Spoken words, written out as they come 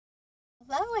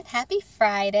Hello and happy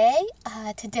Friday.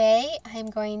 Today I'm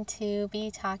going to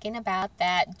be talking about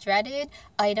that dreaded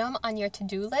item on your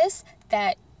to-do list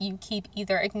that you keep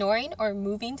either ignoring or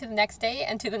moving to the next day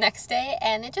and to the next day,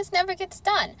 and it just never gets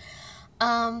done.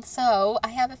 So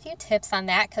I have a few tips on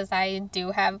that because I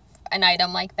do have an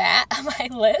item like that on my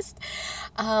list.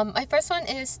 My first one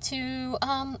is to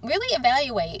really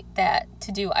evaluate that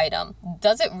to-do item.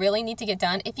 Does it really need to get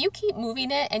done? If you keep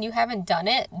moving it and you haven't done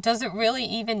it, does it really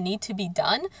even need to be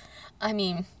done? I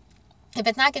mean, if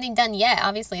it's not getting done yet,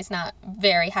 obviously it's not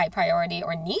very high priority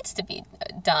or needs to be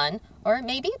done, or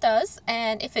maybe it does.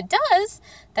 And if it does,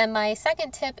 then my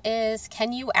second tip is,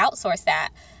 can you outsource that?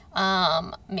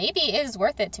 Maybe it is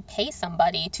worth it to pay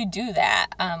somebody to do that.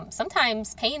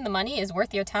 Sometimes paying the money is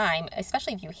worth your time,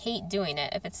 especially if you hate doing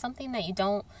it. If it's something that you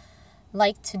don't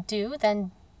like to do,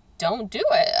 then don't do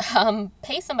it.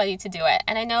 Pay somebody to do it.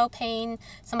 And I know paying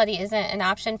somebody isn't an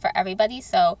option for everybody,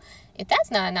 so if that's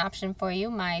not an option for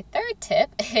you, my third tip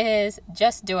is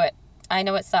just do it. I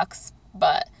know it sucks,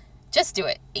 but just do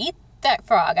it. Eat that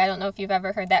frog. I don't know if you've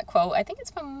ever heard that quote. I think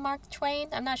it's from Mark Twain.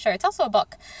 I'm not sure. It's also a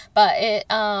book. But it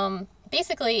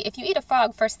basically, if you eat a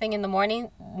frog first thing in the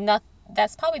morning,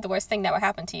 that's probably the worst thing that will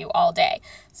happen to you all day.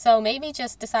 So maybe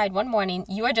just decide one morning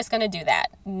you are just going to do that.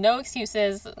 No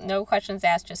excuses, no questions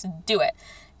asked, just do it.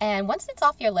 And once it's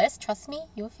off your list, trust me,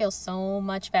 you'll feel so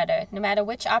much better. No matter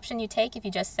which option you take, if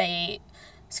you just say,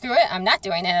 screw it, I'm not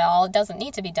doing it at all, it doesn't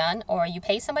need to be done, or you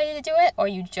pay somebody to do it, or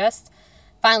you just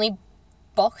finally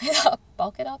bulk it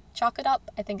up, chalk it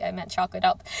up. I think I meant chalk it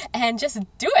up, and just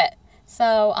do it.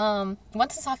 So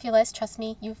once it's off your list, trust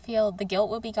me, you feel the guilt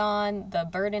will be gone, the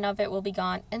burden of it will be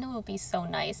gone, and it will be so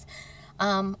nice.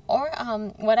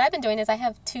 What I've been doing is I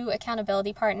have 2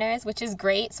 accountability partners, which is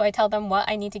great. So I tell them what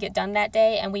I need to get done that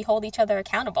day, and we hold each other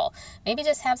accountable. Maybe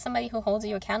just have somebody who holds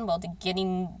you accountable to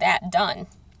getting that done.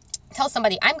 Tell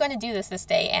somebody, I'm going to do this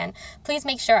day, and please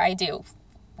make sure I do.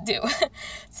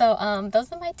 So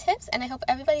those are my tips, and I hope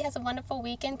everybody has a wonderful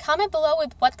weekend. Comment below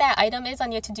with what that item is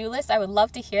on your to-do list. I would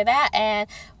love to hear that,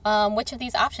 and which of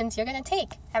these options you're going to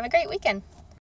take. Have a great weekend.